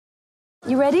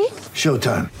You ready?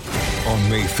 Showtime. On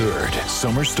May 3rd,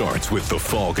 summer starts with The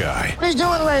Fall Guy. Let's do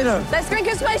it later. Let's drink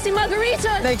a spicy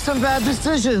margarita. Make some bad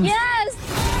decisions. Yes!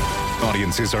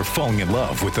 Audiences are falling in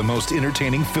love with the most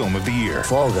entertaining film of the year.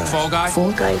 Fall Guy. Fall Guy?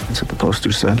 Fall guy. That's what the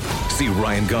poster said. See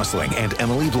Ryan Gosling and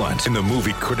Emily Blunt in the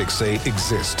movie critics say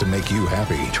exists to make you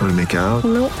happy. Trying to make it out?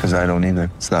 Nope. Because I don't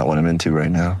either. It's not what I'm into right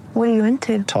now. What are you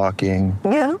into? Talking.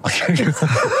 Yeah.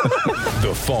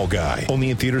 The Fall Guy.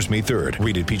 Only in theaters May 3rd.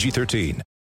 Rated PG-13.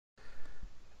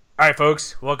 All right,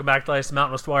 folks, welcome back to the latest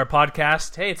Mountain West Wire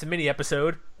podcast. Hey, it's a mini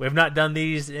episode. We have not done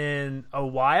these in a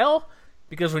while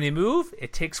because when you move,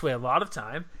 it takes away a lot of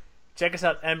time. Check us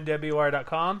out,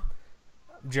 mwire.com.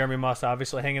 Jeremy Moss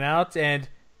obviously hanging out, and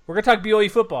we're going to talk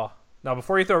BYU football. Now,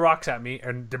 before you throw rocks at me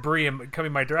and debris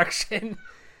coming my direction,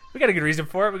 we got a good reason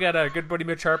for it. We got a good buddy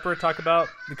Mitch Harper talk about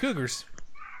the Cougars,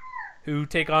 who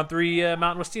take on three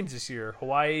Mountain West teams this year: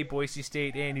 Hawaii, Boise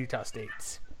State, and Utah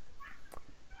State.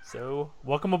 So,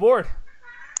 welcome aboard.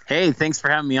 Hey, thanks for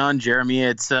having me on, Jeremy.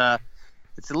 It's a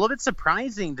little bit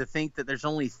surprising to think that there's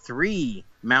only three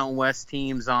Mountain West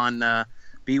teams on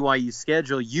BYU's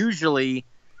schedule. Usually,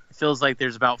 it feels like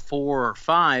there's about 4 or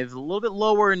 5, a little bit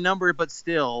lower in number, but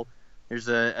still, there's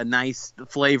a nice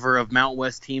flavor of Mountain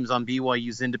West teams on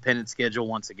BYU's independent schedule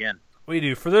once again. We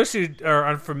do. For those who are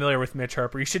unfamiliar with Mitch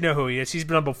Harper, you should know who he is. He's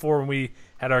been on before when we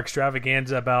had our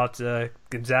extravaganza about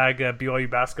Gonzaga, BYU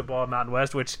basketball, Mountain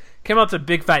West, which came out to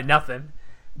big fat nothing.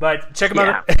 But check him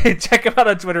out. Check him out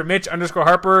on Twitter,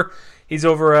 Mitch_Harper. He's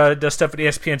over does stuff at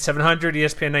ESPN 700,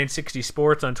 ESPN 960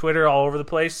 Sports on Twitter, all over the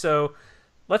place. So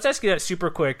let's ask you that super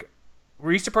quick.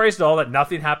 Were you surprised at all that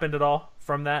nothing happened at all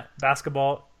from that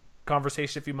basketball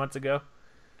conversation a few months ago?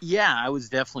 Yeah, I was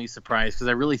definitely surprised because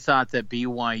I really thought that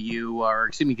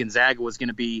Gonzaga was going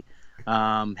to be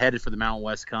headed for the Mountain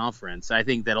West Conference. I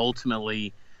think that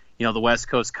ultimately, the West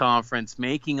Coast Conference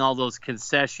making all those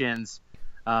concessions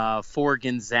for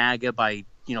Gonzaga by,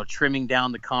 trimming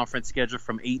down the conference schedule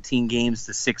from 18 games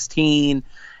to 16,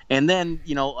 and then,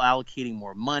 allocating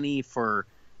more money for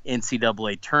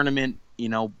NCAA tournament,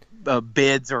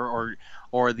 bids or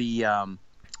the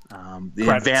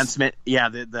advancement. Yeah,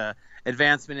 the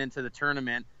advancement into the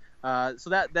tournament. So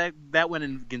that went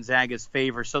in Gonzaga's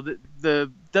favor. So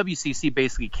the WCC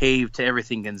basically caved to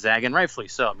everything Gonzaga, and rightfully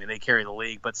so. I mean, they carry the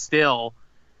league, but still,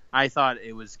 I thought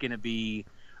it was going to be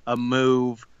a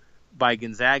move by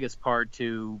Gonzaga's part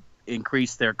to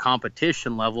increase their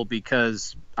competition level,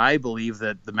 because I believe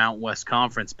that the Mountain West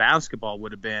Conference basketball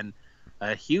would have been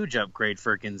a huge upgrade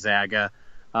for Gonzaga.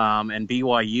 And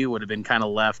BYU would have been kind of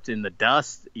left in the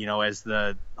dust, as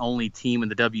the only team in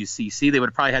the WCC. They would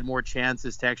have probably had more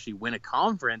chances to actually win a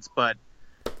conference, but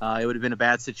it would have been a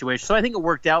bad situation. So I think it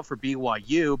worked out for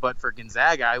BYU, but for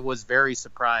Gonzaga, I was very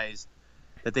surprised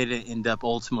that they didn't end up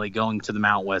ultimately going to the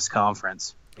Mountain West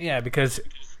Conference. Yeah, because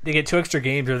they get 2 extra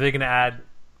games. Are they going to add,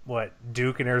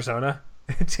 Duke and Arizona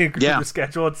to the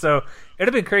schedule? And so it would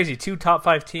have been crazy. 2 top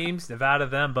 5 teams, Nevada,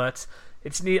 them, but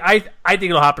it's neat. I think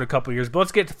it'll happen in a couple of years, but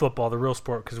let's get to football, the real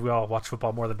sport, because we all watch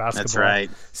football more than basketball. That's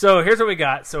right. So here's what we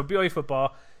got. So BYU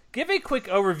football. Give a quick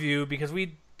overview, because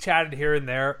we chatted here and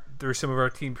there through some of our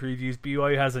team previews.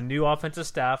 BYU has a new offensive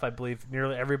staff. I believe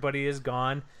nearly everybody is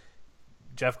gone.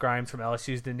 Jeff Grimes from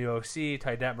LSU is the new OC.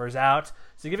 Ty Detmer's out.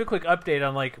 So give a quick update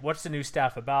on what's the new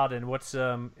staff about and what's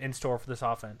in store for this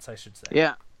offense, I should say.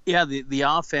 Yeah. The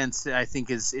offense, I think,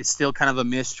 is still kind of a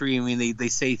mystery. I mean, they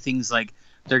say things like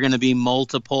they're going to be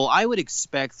multiple. I would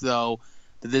expect, though,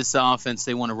 that this offense,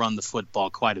 they want to run the football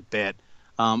quite a bit.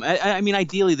 I mean,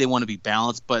 ideally they want to be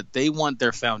balanced, but they want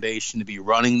their foundation to be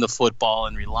running the football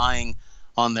and relying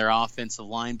on their offensive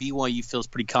line. BYU feels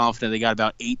pretty confident they got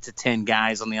about 8 to 10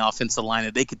 guys on the offensive line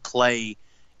that they could play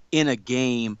in a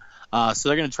game. So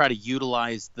they're going to try to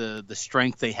utilize the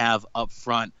strength they have up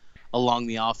front along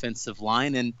the offensive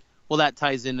line. And, well, that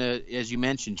ties into, as you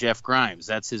mentioned, Jeff Grimes.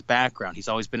 That's his background. He's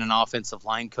always been an offensive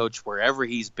line coach wherever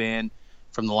he's been,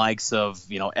 from the likes of,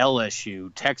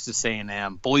 LSU, Texas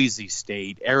A&M, Boise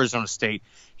State, Arizona State.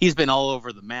 He's been all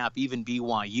over the map, even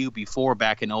BYU before,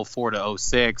 back in 04 to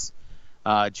 06.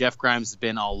 Jeff Grimes has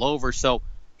been all over. So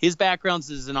his background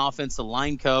is an offensive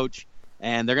line coach,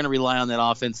 and they're going to rely on that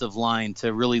offensive line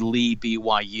to really lead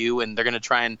BYU, and they're going to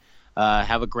try and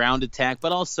have a ground attack.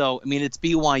 But also, I mean, it's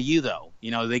BYU, though.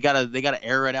 They gotta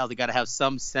air it out. They got to have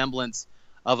some semblance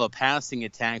of a passing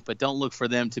attack, but don't look for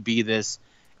them to be this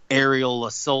aerial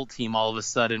assault team all of a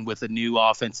sudden with a new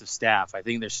offensive staff. I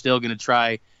think they're still going to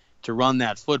try to run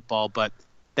that football, but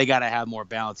they got to have more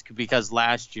balance, because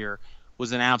last year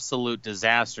was an absolute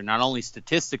disaster. Not only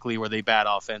statistically were they bad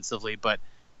offensively, but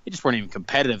they just weren't even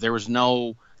competitive. There was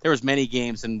many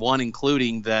games, and one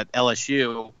including that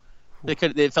LSU, They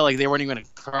felt like they weren't even going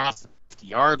to cross the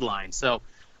yard line. So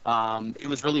it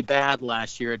was really bad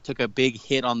last year. It took a big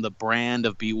hit on the brand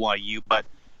of BYU, but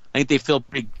I think they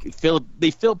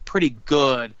feel pretty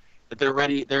good that they're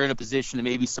ready. They're in a position to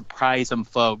maybe surprise some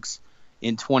folks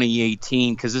in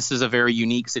 2018, because this is a very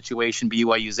unique situation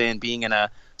BYU's in, being in a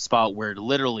spot where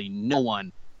literally no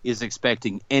one is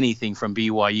expecting anything from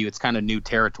BYU. It's kind of new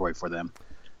territory for them.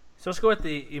 So let's go with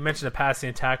you mentioned the passing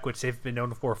attack, which they've been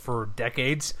known for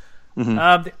decades.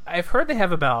 Mm-hmm. I've heard they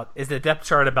have is the depth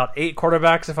chart about 8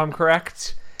 quarterbacks, if I'm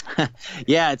correct?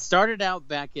 Yeah, it started out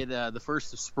back at the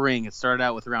first of spring. It started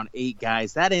out with around 8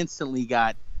 guys. That instantly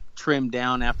got trimmed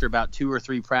down after about 2 or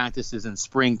 3 practices in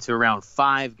spring to around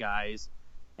 5 guys.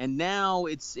 And now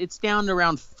it's down to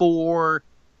around 4,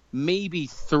 maybe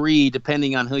 3,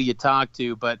 depending on who you talk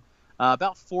to, but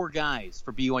about 4 guys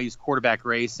for BYU's quarterback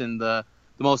race. And the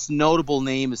most notable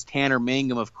name is Tanner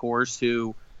Mangum, of course,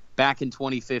 who back in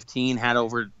 2015 had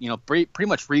pretty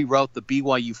much rewrote the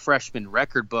BYU freshman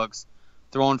record books,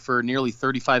 throwing for nearly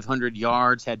 3,500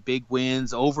 yards, had big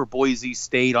wins over Boise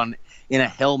State in a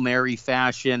Hail Mary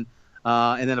fashion,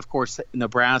 and then, of course,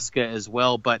 Nebraska as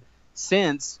well. But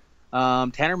since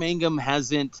Tanner Mangum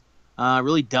hasn't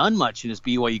really done much in his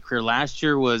BYU career. Last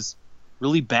year was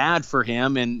really bad for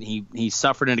him, and he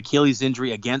suffered an Achilles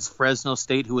injury against Fresno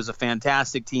State, who was a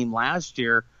fantastic team last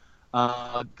year,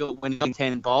 winning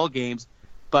 10 ball games.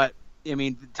 But, I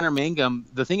mean, Tanner Mangum,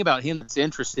 the thing about him that's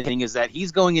interesting is that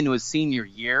he's going into his senior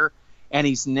year, and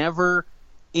he's never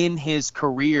in his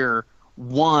career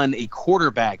won a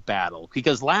quarterback battle,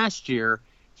 because last year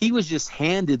he was just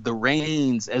handed the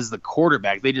reins as the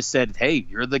quarterback. They just said, hey,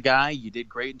 you're the guy. You did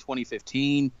great in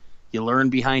 2015. You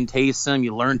learned behind Taysom.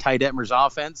 You learned Ty Detmer's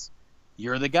offense.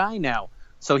 You're the guy now.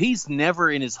 So he's never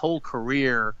in his whole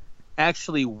career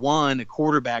actually won a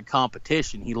quarterback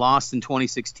competition. He lost in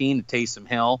 2016 to Taysom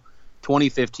Hill.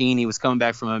 2015, he was coming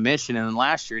back from a mission, and then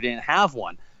last year he didn't have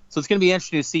one. So it's going to be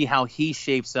interesting to see how he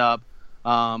shapes up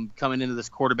coming into this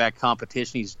quarterback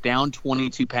competition. He's down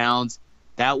 22 pounds.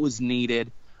 That was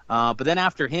needed. But then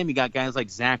after him, you got guys like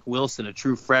Zach Wilson, a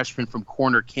true freshman from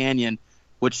Corner Canyon.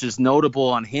 Which is notable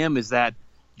on him is that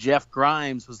Jeff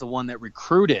Grimes was the one that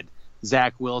recruited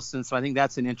Zach Wilson. So I think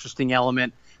that's an interesting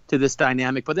element to this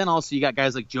dynamic. But then also you got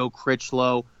guys like Joe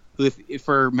Critchlow, who if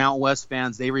for Mount West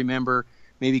fans, they remember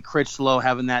maybe Critchlow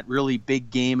having that really big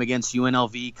game against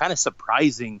UNLV, kind of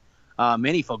surprising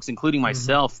many folks, including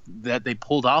myself, that they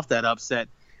pulled off that upset,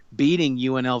 beating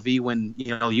UNLV when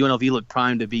UNLV looked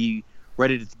primed to be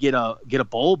ready to get a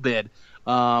bowl bid.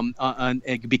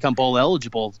 And become bowl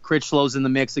eligible. Critchlow's in the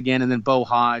mix again, and then Bo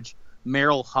Hodge,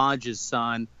 Merrill Hodge's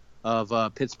son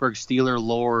of Pittsburgh Steeler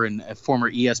lore and a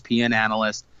former ESPN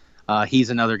analyst.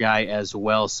 He's another guy as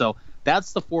well. So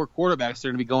that's the 4 quarterbacks that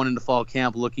are going to be going into fall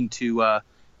camp looking to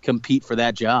compete for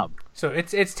that job. So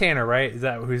it's Tanner, right? Is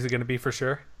that who's it going to be for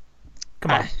sure?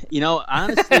 Come on.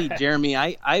 Honestly, Jeremy,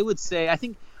 I would say I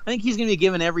think he's going to be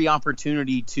given every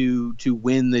opportunity to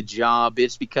win the job.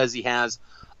 It's because he has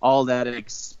all that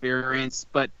experience,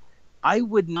 but I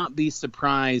would not be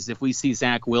surprised if we see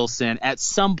Zach Wilson at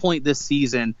some point this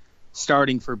season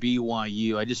starting for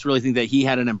BYU. I just really think that he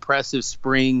had an impressive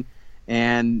spring,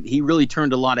 and he really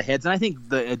turned a lot of heads. And I think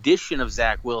the addition of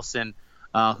Zach Wilson,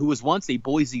 who was once a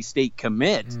Boise State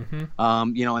commit, and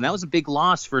that was a big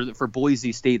loss for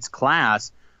Boise State's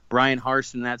class. Brian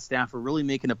Harsin and that staff are really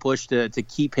making a push to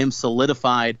keep him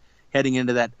solidified heading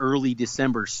into that early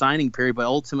December signing period, but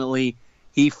ultimately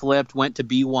he flipped, went to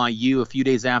BYU a few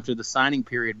days after the signing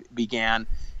period began,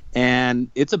 and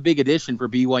it's a big addition for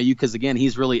BYU because, again,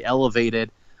 he's really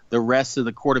elevated the rest of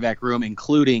the quarterback room,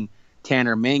 including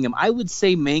Tanner Mangum. I would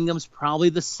say Mangum's probably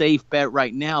the safe bet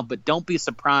right now, but don't be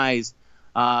surprised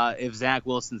if Zach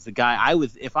Wilson's the guy.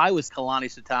 If I was Kalani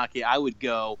Sitake, I would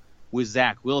go with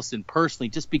Zach Wilson personally,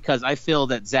 just because I feel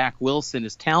that Zach Wilson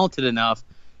is talented enough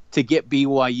to get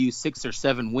BYU 6 or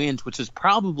 7 wins, which is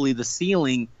probably the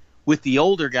ceiling with the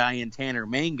older guy in Tanner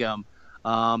Mangum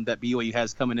that BYU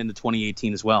has coming into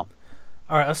 2018 as well.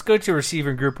 All right, let's go to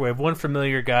receiving group. We have one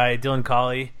familiar guy, Dylan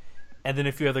Collie, and then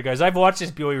a few other guys. I've watched this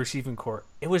BYU receiving corps.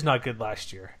 It was not good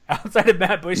last year. Outside of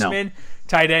Matt Bushman,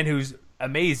 tight end, who's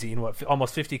amazing,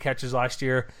 almost 50 catches last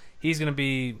year. He's going to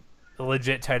be a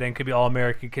legit tight end, could be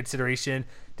All-American consideration.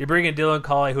 They bring in Dylan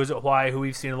Collie, who's at Hawaii, who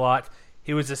we've seen a lot.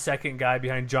 He was the second guy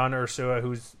behind John Ursua,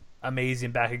 who's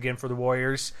amazing back again for the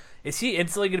Warriors. Is he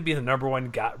instantly going to be the number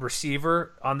one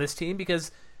receiver on this team?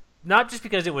 Because not just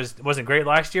because it wasn't great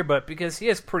last year, but because he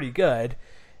is pretty good.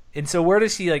 And so where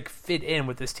does he fit in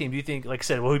with this team? Do you think, like I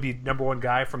said, will he be number one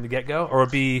guy from the get-go, or will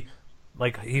it be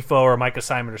like Hifo or Micah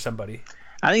Simon or somebody?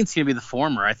 I think it's going to be the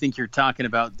former. I think you're talking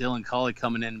about Dylan Collie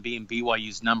coming in and being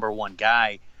BYU's number one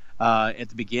guy at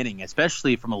the beginning,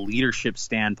 especially from a leadership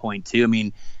standpoint, too. I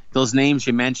mean, those names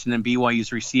you mentioned in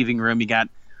BYU's receiving room, you got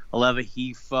Aleva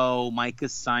Hifo, Micah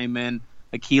Simon,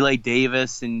 Akile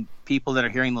Davis, and people that are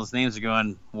hearing those names are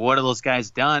going, what have those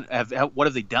guys done? What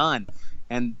have they done?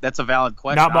 And that's a valid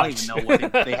question. Not much. I don't even know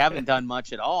what they haven't done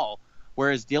much at all.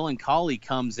 Whereas Dylan Collie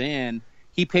comes in,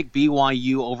 he picked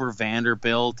BYU over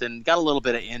Vanderbilt and got a little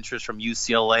bit of interest from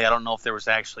UCLA. I don't know if there was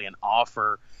actually an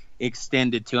offer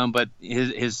extended to him, but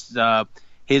his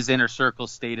inner circle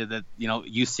stated that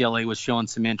UCLA was showing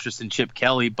some interest in Chip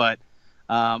Kelly. But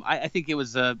I think it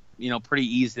was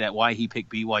pretty easy that why he picked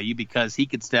BYU, because he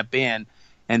could step in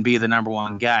and be the number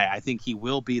one guy. I think he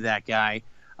will be that guy,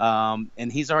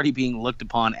 and he's already being looked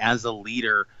upon as a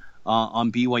leader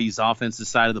on BYU's offensive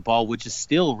side of the ball, which is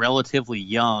still relatively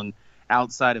young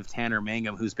outside of Tanner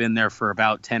Mangum, who's been there for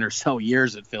about 10 or so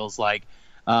years, it feels like.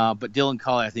 But Dylan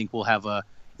Collie, I think, will have a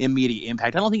immediate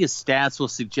impact. I don't think his stats will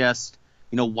suggest,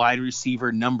 wide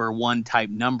receiver number one type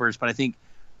numbers, but I think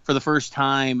for the first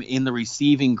time in the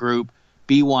receiving group,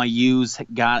 BYU's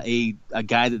got a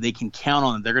guy that they can count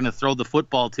on. They're going to throw the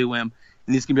football to him,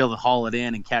 and he's going to be able to haul it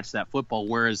in and catch that football.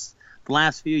 Whereas the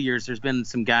last few years, there's been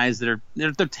some guys that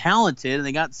they're talented and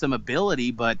they got some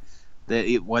ability, but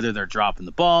whether they're dropping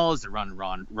the balls, they're running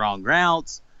wrong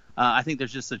routes, I think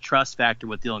there's just a trust factor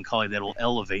with Dylan Collie that will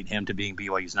elevate him to being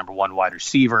BYU's number one wide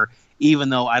receiver, even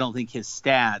though I don't think his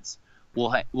stats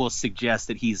will suggest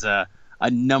that he's a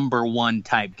number one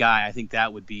type guy. I think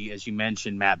that would be, as you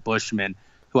mentioned, Matt Bushman,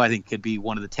 who I think could be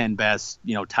one of the 10 best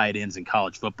tight ends in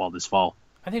college football this fall.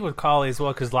 I think with Collie as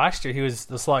well, because last year he was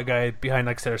the slot guy behind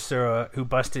like Sarasura, who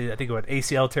busted, I think,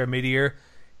 ACL tear mid-year.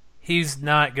 He's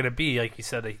not going to be, like you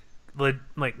said,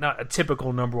 not a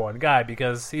typical number one guy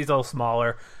because he's a little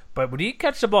smaller. But when he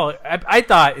catch the ball, I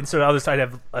thought, and so the other side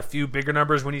have a few bigger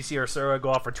numbers when you see Arcera go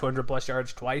off for 200-plus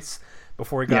yards twice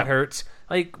before he got hurt.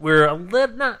 Like, we're a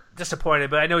little, not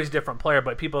disappointed, but I know he's a different player,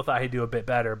 but people thought he'd do a bit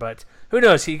better. But who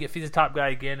knows? If he's a top guy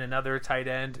again, another tight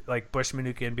end like Bushman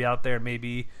who can be out there, and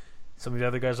maybe some of the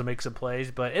other guys will make some plays.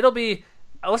 But it'll be,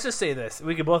 let's just say this.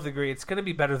 We can both agree it's going to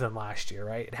be better than last year,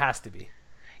 right? It has to be.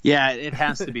 Yeah, it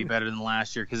has to be better than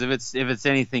last year, because if it's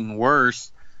anything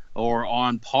worse or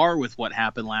on par with what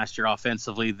happened last year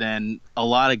offensively, then a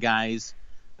lot of guys,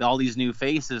 all these new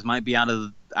faces, might be out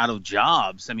of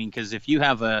jobs. I mean, because if you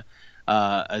have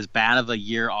as bad of a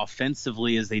year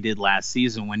offensively as they did last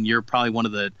season, when you're probably one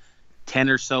of the 10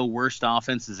 or so worst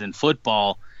offenses in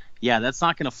football, yeah, that's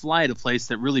not going to fly at a place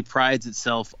that really prides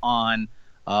itself on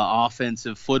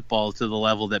offensive football to the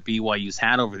level that BYU's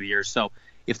had over the years. So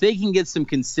if they can get some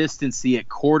consistency at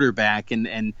quarterback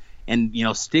and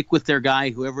stick with their guy,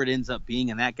 whoever it ends up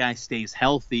being, and that guy stays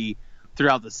healthy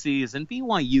throughout the season,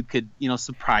 BYU could,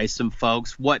 surprise some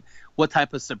folks. What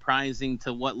type of surprising,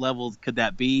 to what level could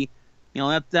that be?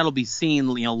 That'll be seen,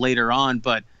 later on.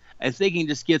 But if they can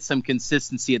just get some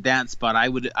consistency at that spot, I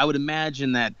would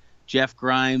imagine that Jeff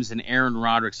Grimes and Aaron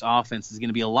Roderick's offense is going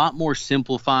to be a lot more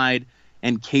simplified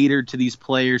and catered to these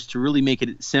players to really make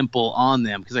it simple on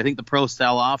them. Because I think the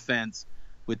pro-style offense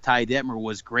with Ty Detmer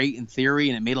was great in theory,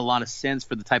 and it made a lot of sense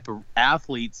for the type of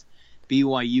athletes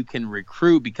BYU can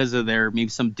recruit because of their maybe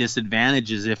some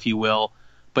disadvantages, if you will.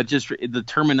 But just the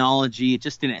terminology, it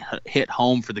just didn't hit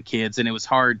home for the kids, and it was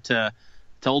hard to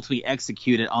ultimately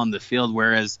execute it on the field.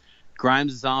 Whereas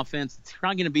Grimes' offense, it's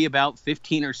probably going to be about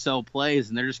 15 or so plays,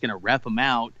 and they're just going to rep them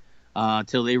out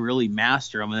till they really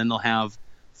master them, and then they'll have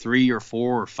 3 or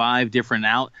 4 or 5 different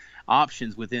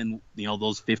options within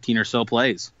those 15 or so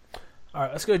plays. All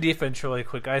right, let's go defense really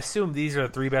quick. I assume these are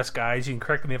the 3 best guys. You can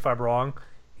correct me if I'm wrong.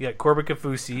 You got Corbin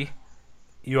Kaufusi.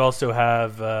 You also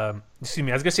have, I was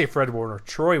going to say Fred Warner,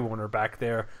 Troy Warner back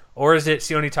there. Or is it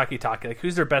Sione Takitaki? Like,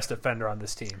 who's their best defender on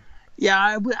this team? Yeah,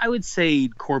 I would say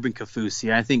Corbin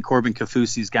Kaufusi. I think Corbin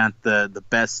Kaufusi's got the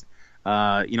best,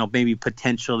 maybe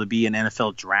potential to be an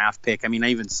NFL draft pick. I mean, I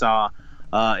even saw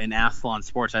in Athlon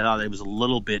Sports, I thought it was a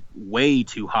little bit way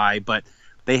too high, but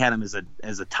they had him as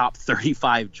a top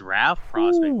 35 draft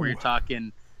prospect. Ooh. Where you're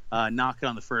talking knocking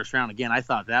on the first round. Again, I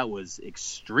thought that was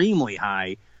extremely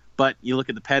high. But you look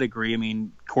at the pedigree. I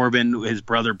mean, Corbin, his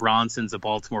brother Bronson's a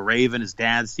Baltimore Raven. His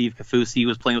dad, Steve Kaufusi,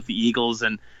 was playing with the Eagles,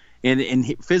 and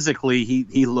physically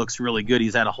he looks really good.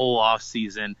 He's had a whole off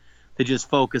season to just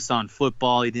focus on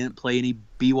football. He didn't play any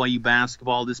BYU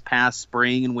basketball this past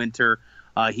spring and winter.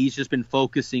 He's just been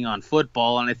focusing on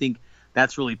football, and I think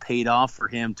that's really paid off for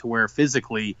him to where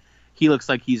physically he looks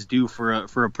like he's due for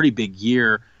a pretty big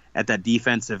year at that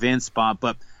defensive end spot.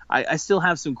 But I still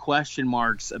have some question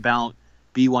marks about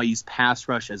BYU's pass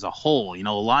rush as a whole. A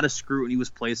lot of scrutiny was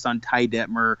placed on Ty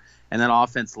Detmer and that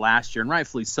offense last year, and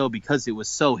rightfully so because it was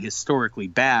so historically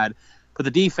bad. But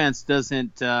the defense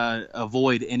doesn't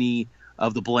avoid any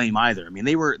of the blame either. I mean,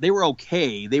 they were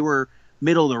okay. They were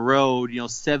middle of the road,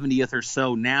 70th or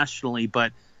so nationally,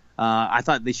 but I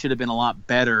thought they should have been a lot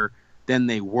better than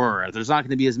they were. There's not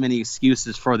going to be as many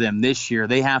excuses for them this year.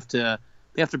 They have to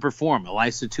perform.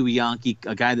 Ilaisa Tuiyanki,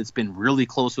 a guy that's been really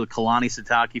close with Kalani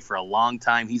Sitake for a long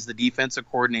time. He's the defensive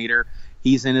coordinator.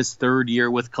 He's in his third year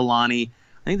with Kalani.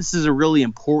 I think this is a really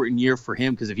important year for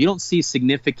him because if you don't see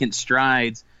significant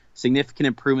strides, significant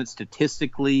improvements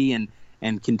statistically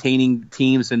and containing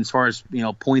teams and as far as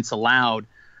points allowed,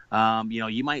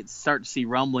 you might start to see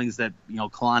rumblings that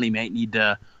Kalani might need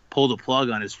to pull the plug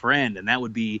on his friend, and that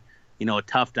would be a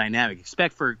tough dynamic.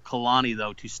 Expect for Kalani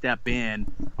though to step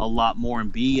in a lot more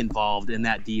and be involved in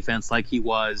that defense like he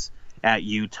was at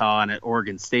Utah and at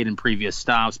Oregon State in previous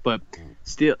stops. But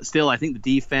still, I think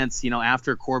the defense,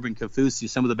 after Corbin Kaufusi,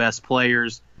 some of the best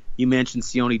players. You mentioned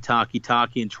Sione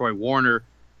Takitaki and Troy Warner.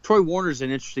 Troy Warner's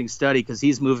an interesting study because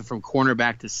he's moving from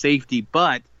cornerback to safety,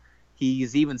 but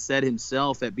he's even said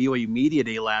himself at BYU Media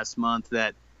Day last month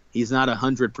that he's not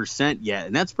 100% yet.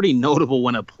 And that's pretty notable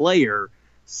when a player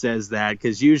says that,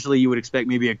 because usually you would expect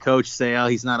maybe a coach to say, oh,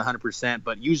 he's not 100%,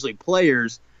 but usually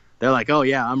players, they're like, oh,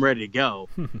 yeah, I'm ready to go.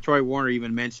 Troy Warner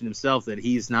even mentioned himself that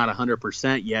he's not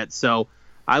 100% yet. So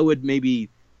I would maybe,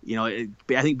 I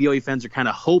think BYU fans are kind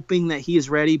of hoping that he is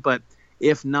ready, but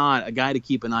if not, a guy to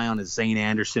keep an eye on is Zane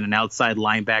Anderson, an outside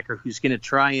linebacker who's going to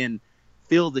try and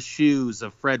fill the shoes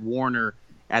of Fred Warner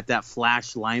at that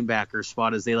flash linebacker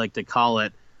spot, as they like to call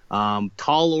it.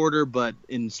 Tall order, but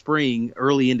in spring,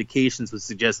 early indications would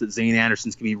suggest that Zane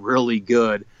Anderson's going to be really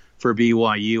good for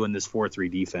BYU in this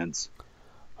 4-3 defense.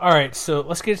 All right, so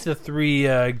let's get to the three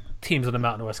teams on the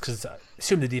Mountain West because I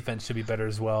assume the defense should be better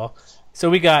as well.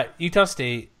 So we got Utah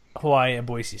State, Hawaii, and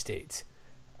Boise State.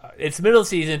 It's the middle of the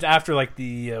season. It's after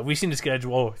we've seen the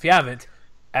schedule. If you haven't,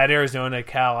 at Arizona,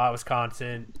 Cal, at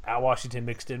Wisconsin, at Washington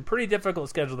mixed in. Pretty difficult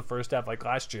schedule the first half like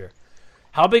last year.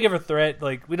 How big of a threat,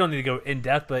 we don't need to go in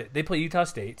depth, but they play Utah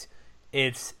State.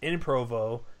 It's in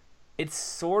Provo. It's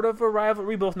sort of a rivalry.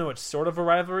 We both know it's sort of a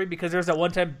rivalry because there's that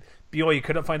one time BYU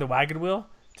couldn't find the wagon wheel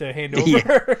to hand over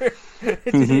to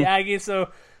the Aggies. So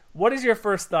what is your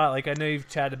first thought? I know you've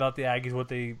chatted about the Aggies, what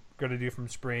they're going to do from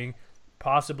spring.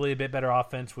 Possibly a bit better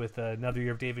offense with another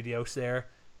year of David Yost there.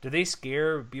 Do they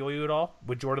scare BYU at all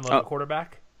with Jordan Love at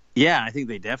quarterback? Yeah, I think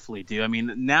they definitely do. I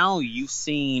mean, now you've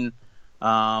seen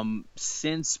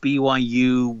since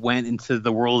BYU went into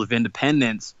the world of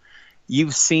independence,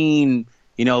 you've seen,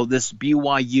 this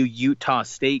BYU-Utah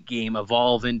State game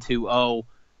evolve into,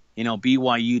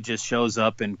 BYU just shows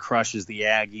up and crushes the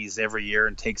Aggies every year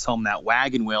and takes home that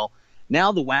wagon wheel.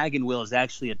 Now the wagon wheel is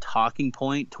actually a talking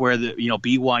point to where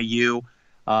BYU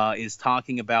is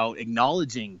talking about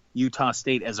acknowledging Utah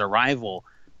State as a rival.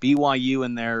 BYU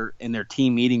in their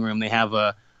team meeting room, they have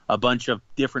a bunch of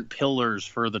different pillars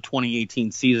for the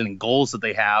 2018 season and goals that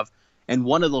they have, and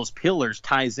one of those pillars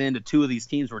ties into two of these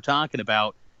teams we're talking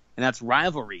about, and that's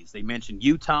rivalries. They mentioned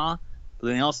Utah, but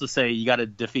they also say you got to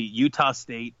defeat Utah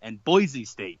State and Boise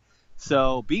State.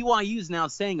 So BYU is now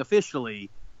saying officially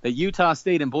that Utah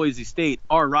State and Boise State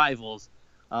are rivals.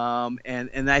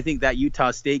 And I think that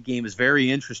Utah State game is very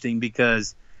interesting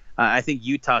because I think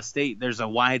Utah State, there's a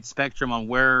wide spectrum on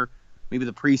where maybe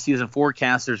the preseason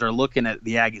forecasters are looking at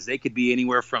the Aggies. They could be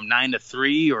anywhere from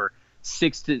 9-3 or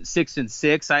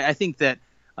 6-6. I think that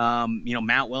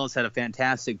Matt Wells had a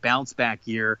fantastic bounce back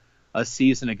year a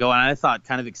season ago, and I thought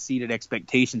kind of exceeded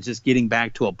expectations just getting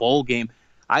back to a bowl game.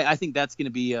 I think that's going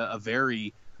to be a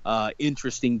very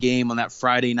interesting game on that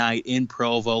Friday night in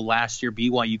Provo. Last year,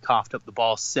 BYU coughed up the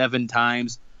ball 7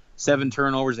 times, 7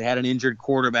 turnovers. They had an injured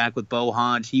quarterback with Bo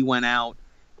Hodge. He went out.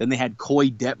 Then they had Coy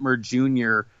Detmer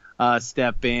Jr.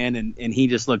 Step in, and he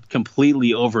just looked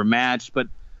completely overmatched. But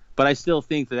I still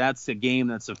think that's a game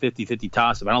that's a 50-50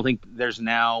 toss-up. I don't think there's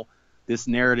now this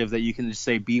narrative that you can just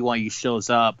say BYU shows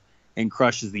up and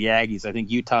crushes the Aggies. I think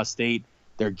Utah State,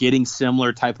 they're getting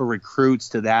similar type of recruits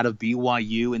to that of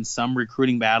BYU in some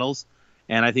recruiting battles,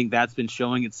 and I think that's been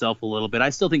showing itself a little bit. I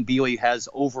still think BYU has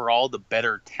overall the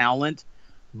better talent,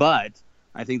 but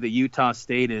I think that Utah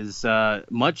State is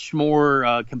much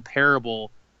more comparable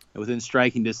within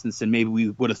striking distance than maybe we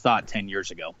would have thought 10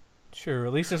 years ago. Sure,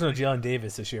 at least there's no Jalen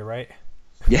Davis this year, right?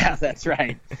 Yeah, that's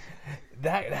right.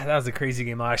 That was a crazy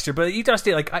game last year. But Utah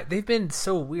State, they've been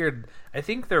so weird. I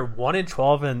think they're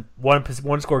 1-12 in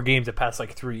one-score games the past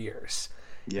 3 years.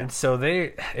 Yeah. And so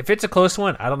if it's a close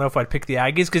one, I don't know if I'd pick the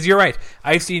Aggies because you're right.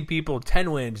 I've seen people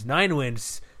 10 wins, 9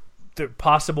 wins, the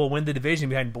possible win the division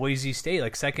behind Boise State,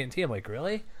 like second team. Like,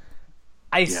 really?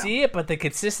 I see it, but the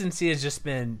consistency has just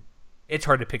been. It's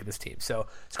hard to pick this team. So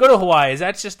let's go to Hawaii.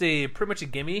 That's just pretty much a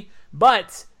gimme.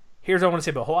 But here's what I want to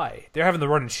say about Hawaii. They're having the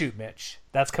run and shoot, Mitch.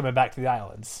 That's coming back to the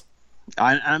islands.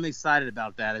 I'm excited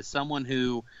about that. As someone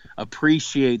who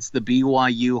appreciates the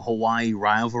BYU-Hawaii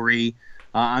rivalry,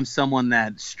 I'm someone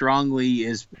that strongly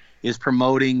is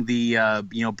promoting the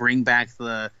bring back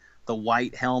the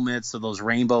white helmets or those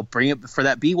rainbow. Bring it for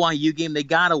that BYU game. They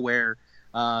gotta wear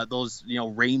those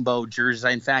rainbow jerseys.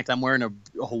 In fact, I'm wearing a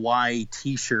Hawaii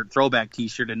T-shirt, throwback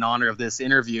T-shirt, in honor of this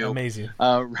interview. Amazing.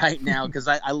 Right now, because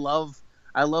I love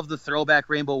the throwback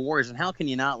Rainbow Warriors, and how can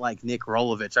you not like Nick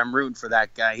Rolovich? I'm rooting for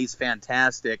that guy. He's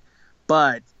fantastic.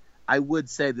 But I would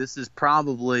say this is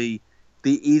probably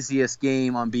the easiest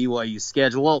game on BYU's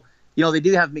schedule. Well, they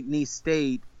do have McNeese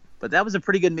State, but that was a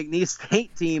pretty good McNeese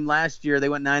State team last year. They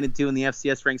went 9-2 in the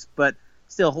FCS ranks, but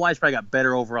still, Hawaii's probably got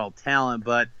better overall talent.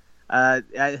 But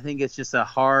I think it's just a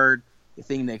hard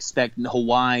thing to expect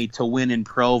Hawaii to win in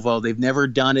Provo. They've never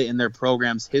done it in their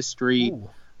program's history.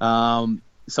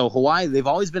 So Hawaii, they've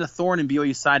always been a thorn in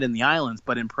BYU's side in the islands,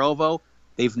 but in Provo,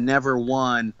 they've never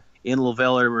won in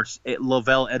Lavelle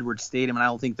Edwards Stadium, and I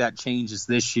don't think that changes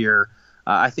this year.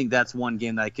 I think that's one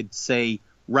game that I could say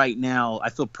right now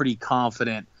I feel pretty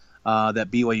confident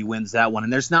that BYU wins that one.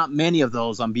 And there's not many of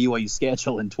those on BYU's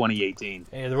schedule in 2018.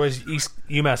 Hey, there was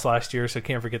UMass last year, so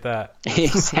can't forget that.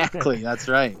 Exactly, that's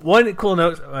right. One cool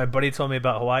note my buddy told me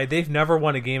about Hawaii, they've never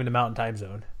won a game in the Mountain Time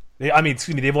Zone.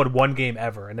 They've won one game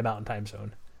ever in the Mountain Time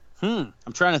Zone. I'm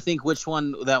trying to think which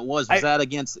one that was. Was that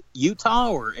against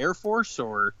Utah or Air Force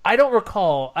or? I don't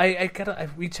recall.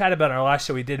 We chatted about it in our last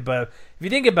show we did, but if you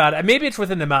think about it, maybe it's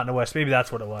within the Mountain West. Maybe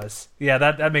that's what it was. Yeah,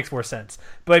 that makes more sense.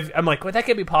 But I'm like, well, that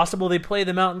can't be possible. They play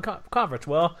the Mountain Conference.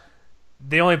 Well,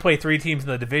 they only play 3 teams in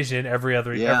the division every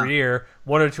year,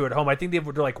 1 or 2 at home. I think they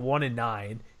were like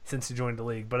 1-9 since they joined the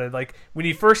league. But when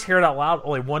you first hear it out loud,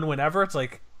 only one win ever. It's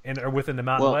like. Or within the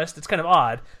Mountain West, it's kind of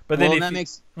odd. But then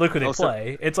look who they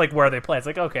play. It's like where they play. It's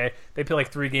like, okay, they play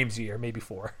like 3 games a year, maybe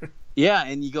 4. Yeah,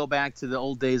 and you go back to the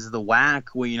old days of the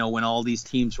WAC, when all these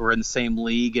teams were in the same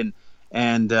league,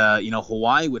 and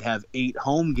Hawaii would have 8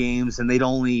 home games, and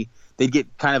they'd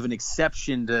get kind of an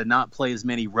exception to not play as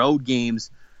many road games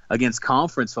against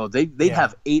conference foes. They'd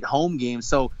have 8 home games,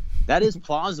 so that is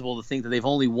plausible to think that they've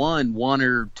only won 1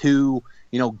 or 2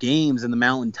 games in the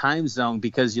Mountain Time Zone,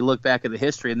 because you look back at the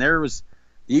history, and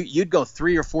you'd go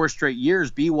 3 or 4 straight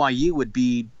years, BYU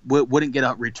wouldn't get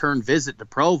a return visit to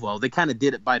Provo. They kind of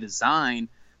did it by design.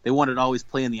 They wanted to always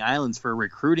play in the islands for a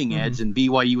recruiting edge, and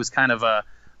BYU was kind of a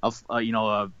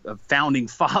founding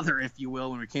father, if you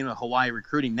will, when it came to Hawaii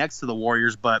recruiting next to the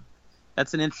Warriors. But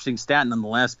that's an interesting stat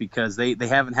nonetheless, because they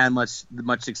haven't had much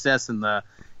success in the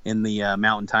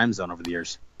Mountain Time Zone over the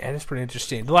years. Yeah, that's pretty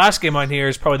interesting. The last game on here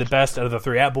is probably the best out of the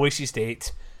 3 at Boise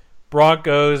State.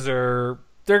 Broncos I'm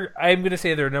going to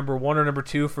say they're number 1 or number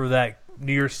 2 for that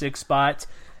New Year's 6 spot.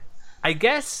 I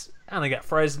guess, I don't know, got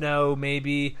Fresno,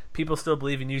 maybe. People still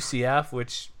believe in UCF,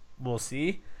 which we'll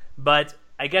see. But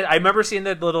I remember seeing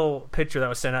that little picture that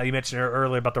was sent out. You mentioned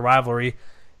earlier about the rivalry.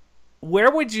 Where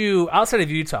would you, outside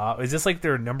of Utah, is this like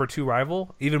their number 2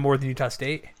 rival, even more than Utah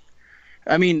State?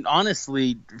 I mean,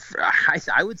 honestly,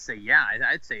 I would say, yeah,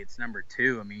 I'd say it's number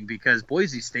 2. I mean, because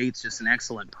Boise State's just an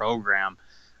excellent program.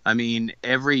 I mean,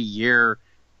 every year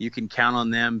you can count on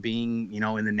them being,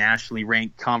 in the nationally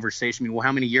ranked conversation. I mean, well,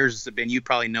 how many years has it been? You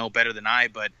probably know better than I,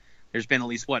 but there's been at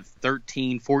least,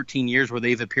 13, 14 years where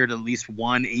they've appeared at least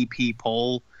one AP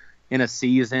poll in a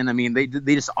season. I mean, they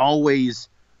just always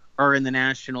are in the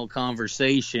national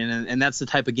conversation, and that's the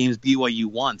type of games BYU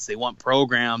wants. They want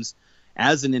programs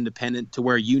as an independent to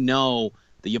where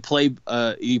that you play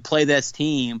this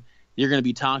team, you're going to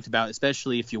be talked about,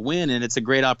 especially if you win. And it's a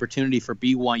great opportunity for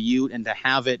BYU, and to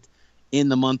have it in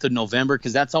the month of November,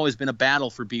 because that's always been a battle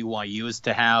for BYU, is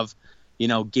to have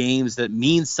games that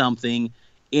mean something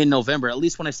in November. At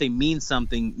least when I say mean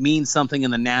something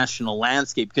in the national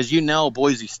landscape, because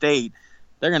Boise State,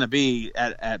 they're going to be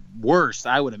at worst,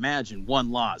 I would imagine,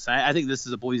 1 loss. I think this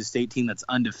is a Boise State team that's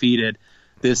undefeated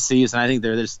this season. I think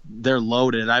they're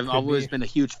loaded. I've always been a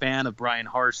huge fan of Brian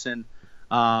Harsin.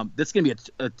 That's going to be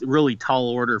a really tall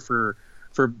order for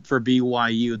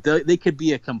BYU. They could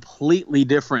be a completely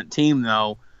different team,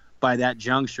 though, by that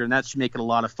juncture, and that should make it a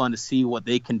lot of fun to see what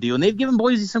they can do. And they've given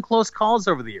Boise some close calls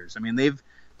over the years. I mean,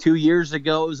 2 years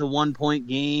ago it was a 1-point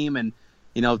game, and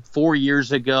 4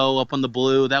 years ago up on the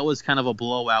Blue, that was kind of a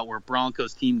blowout where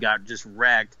Broncos team got just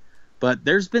wrecked. But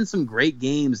there's been some great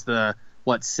games.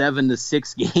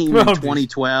 7-6 game in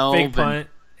 2012. Fake punt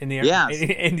in the air,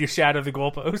 in your shadow of the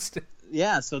goalpost.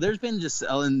 Yeah, so there's been just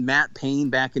Matt Payne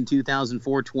back in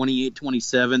 2004, 28,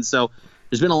 27. So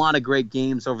there's been a lot of great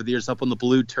games over the years up on the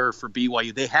blue turf for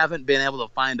BYU. They haven't been able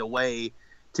to find a way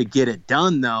to get it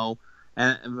done, though.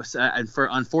 And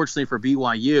unfortunately for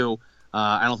BYU,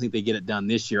 I don't think they get it done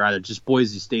this year either. Just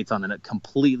Boise State's on a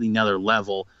completely another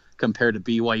level compared to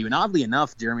BYU. And oddly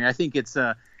enough, Jeremy, I think it's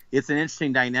an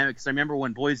interesting dynamic because I remember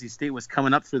when Boise State was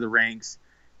coming up through the ranks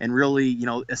and really,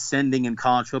 ascending in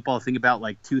college football. Think about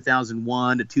like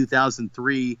 2001 to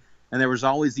 2003, and there was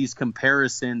always these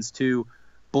comparisons to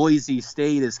Boise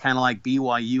State as kind of like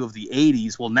BYU of the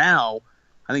 80s. Well, now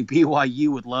I think BYU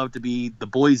would love to be the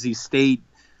Boise State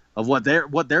of what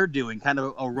they're doing, kind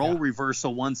of a role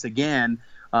reversal once again.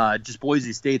 Just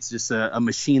Boise State's just a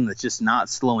machine that's just not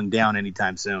slowing down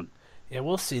anytime soon. Yeah,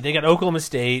 we'll see. They got Oklahoma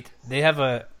State.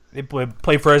 They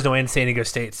play Fresno and San Diego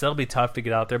State, so that'll be tough to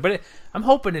get out there. But I'm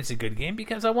hoping it's a good game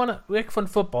because we like fun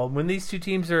football. When these two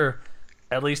teams are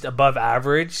at least above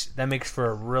average, that makes for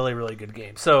a really, really good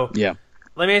game. So yeah,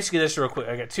 let me ask you this real quick.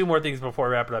 I got two more things before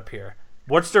we wrap it up here.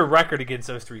 What's their record against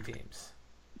those three teams?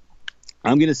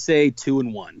 I'm going to say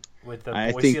 2-1. With the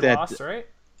Boise loss, right?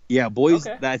 Yeah, Boise.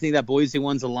 Okay. I think that Boise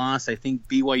one's a loss. I think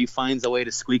BYU finds a way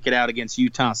to squeak it out against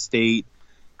Utah State,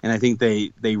 and I think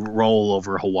they roll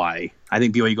over Hawaii. I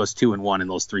think BYU goes 2-1 in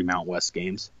those three Mountain West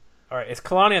games. All right, is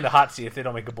Kalani on the hot seat if they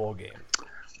don't make a bowl game?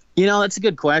 That's a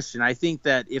good question. I think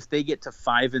that if they get to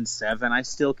 5-7, I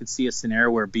still could see a scenario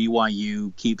where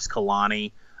BYU keeps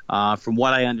Kalani. From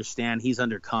what I understand, he's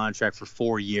under contract for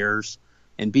 4 years,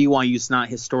 and BYU's not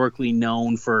historically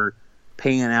known for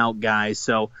paying out guys.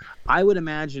 So I would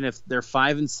imagine if they're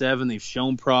 5-7, they've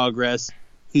shown progress,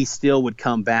 he still would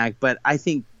come back. But I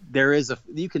think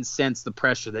you can sense the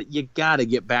pressure that you got to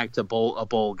get back to a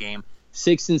bowl game.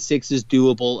 6-6 is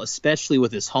doable, especially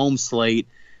with his home slate.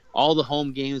 All the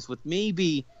home games with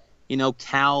maybe,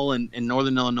 Cal and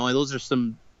Northern Illinois, those are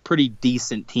some pretty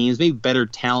decent teams, maybe better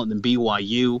talent than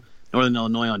BYU, Northern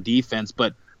Illinois on defense.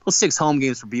 But those 6 home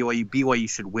games for BYU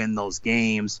should win those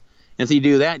games. And if you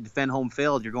do that, defend home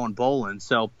field, you're going bowling.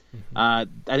 So I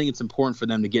think it's important for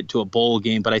them to get to a bowl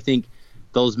game. But I think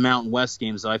those Mountain West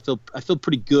games, though, I feel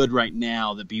pretty good right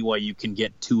now that BYU can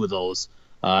get 2 of those,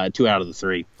 2 out of the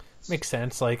 3. Makes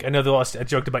sense. Like I know they lost. I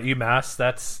joked about UMass.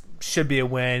 That should be a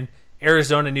win.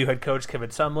 Arizona new head coach Kevin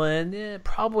Sumlin,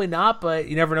 probably not, but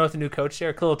you never know with the new coach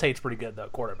there. Khalil Tate's pretty good though,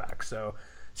 quarterback. So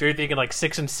you're thinking like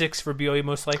 6-6 for BYU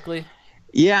most likely?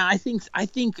 Yeah, I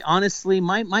think honestly,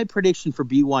 my prediction for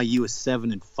BYU is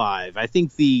 7-5. I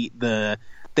think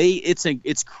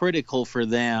it's critical for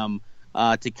them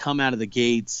to come out of the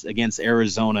gates against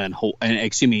Arizona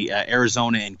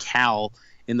Arizona and Cal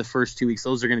in the first 2 weeks.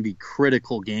 Those are going to be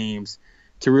critical games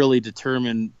to really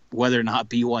determine whether or not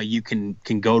BYU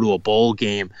can go to a bowl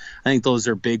game. I think those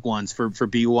are big ones for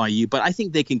BYU, but I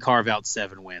think they can carve out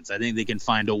 7 wins. I think they can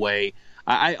find a way.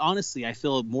 I honestly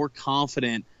feel more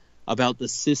confident about the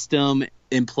system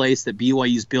in place that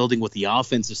BYU is building with the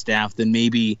offensive staff than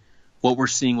maybe what we're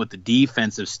seeing with the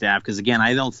defensive staff. Because again,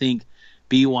 I don't think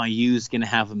BYU is going to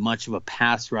have much of a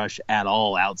pass rush at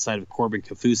all outside of Corbin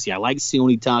Kaufusi. I like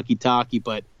Sione Takitaki,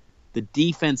 but the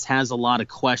defense has a lot of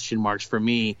question marks for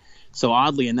me. So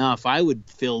oddly enough, I would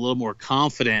feel a little more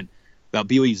confident about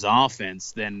BYU's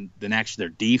offense than actually their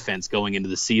defense going into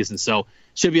the season. So it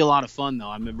should be a lot of fun, though.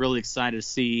 I'm really excited to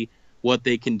see what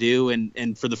they can do.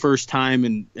 And for the first time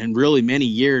in really many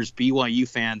years, BYU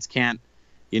fans can't,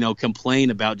 complain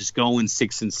about just going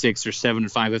 6-6 or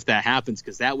 7-5 if that happens,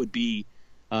 because that would be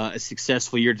a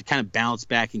successful year to kind of bounce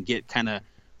back and get kind of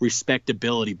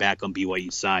respectability back on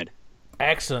BYU's side.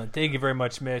 Excellent. Thank you very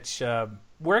much, Mitch.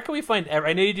 Where can we find?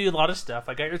 I know you do a lot of stuff.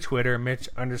 I got your Twitter,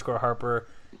 Mitch_Harper.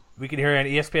 We can hear you on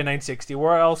ESPN 960.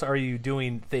 Where else are you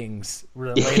doing things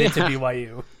related to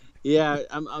BYU? Yeah,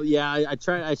 I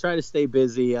try to stay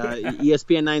busy.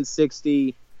 ESPN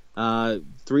 960,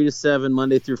 3 to 7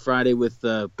 Monday through Friday with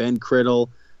Ben Criddle.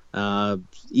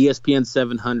 ESPN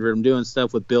 700. I'm doing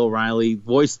stuff with Bill Riley.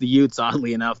 Voice the Utes,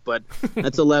 oddly enough, but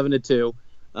that's 11 to 2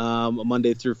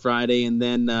 Monday through Friday, and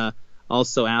then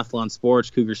also Athlon Sports,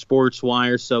 Cougar Sports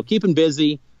Wire. So keeping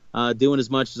busy, doing as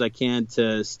much as I can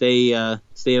to stay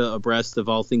abreast of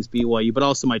all things BYU, but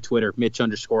also my Twitter,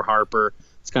 Mitch_Harper.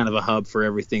 It's kind of a hub for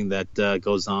everything that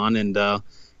goes on, and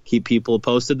keep people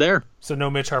posted there. So no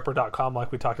MitchHarper.com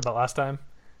like we talked about last time?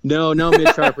 No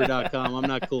MitchHarper.com. I'm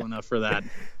not cool enough for that.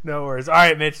 No worries. All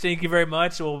right, Mitch, thank you very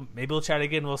much. Maybe we'll chat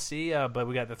again. We'll see. But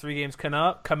we got the 3 games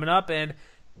coming up, and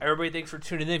everybody, thanks for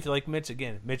tuning in. If you like Mitch,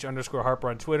 again, Mitch_Harper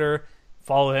on Twitter.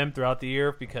 Follow him throughout the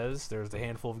year because there's a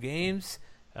handful of games.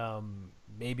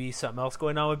 Maybe something else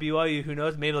going on with BYU. Who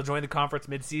knows? Maybe they'll join the conference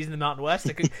mid-season in the Mountain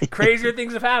West. Crazier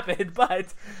things have happened,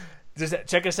 but just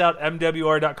check us out,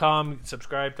 MWR.com.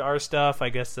 Subscribe to our stuff. I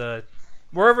guess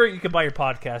wherever you can buy your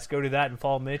podcast, go to that and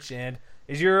follow Mitch. And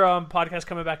is your podcast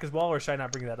coming back as well, or should I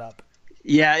not bring that up?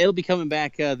 Yeah, it'll be coming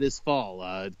back this fall.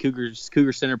 Cougar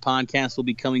Center podcast will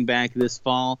be coming back this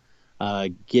fall,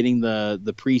 getting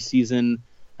the preseason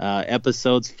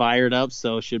episodes fired up,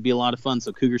 so it should be a lot of fun.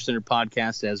 So Cougar Center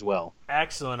podcast as well.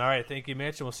 Excellent. All right, thank you,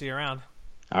 Mitch, and we'll see you around.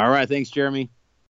 All right, thanks, Jeremy.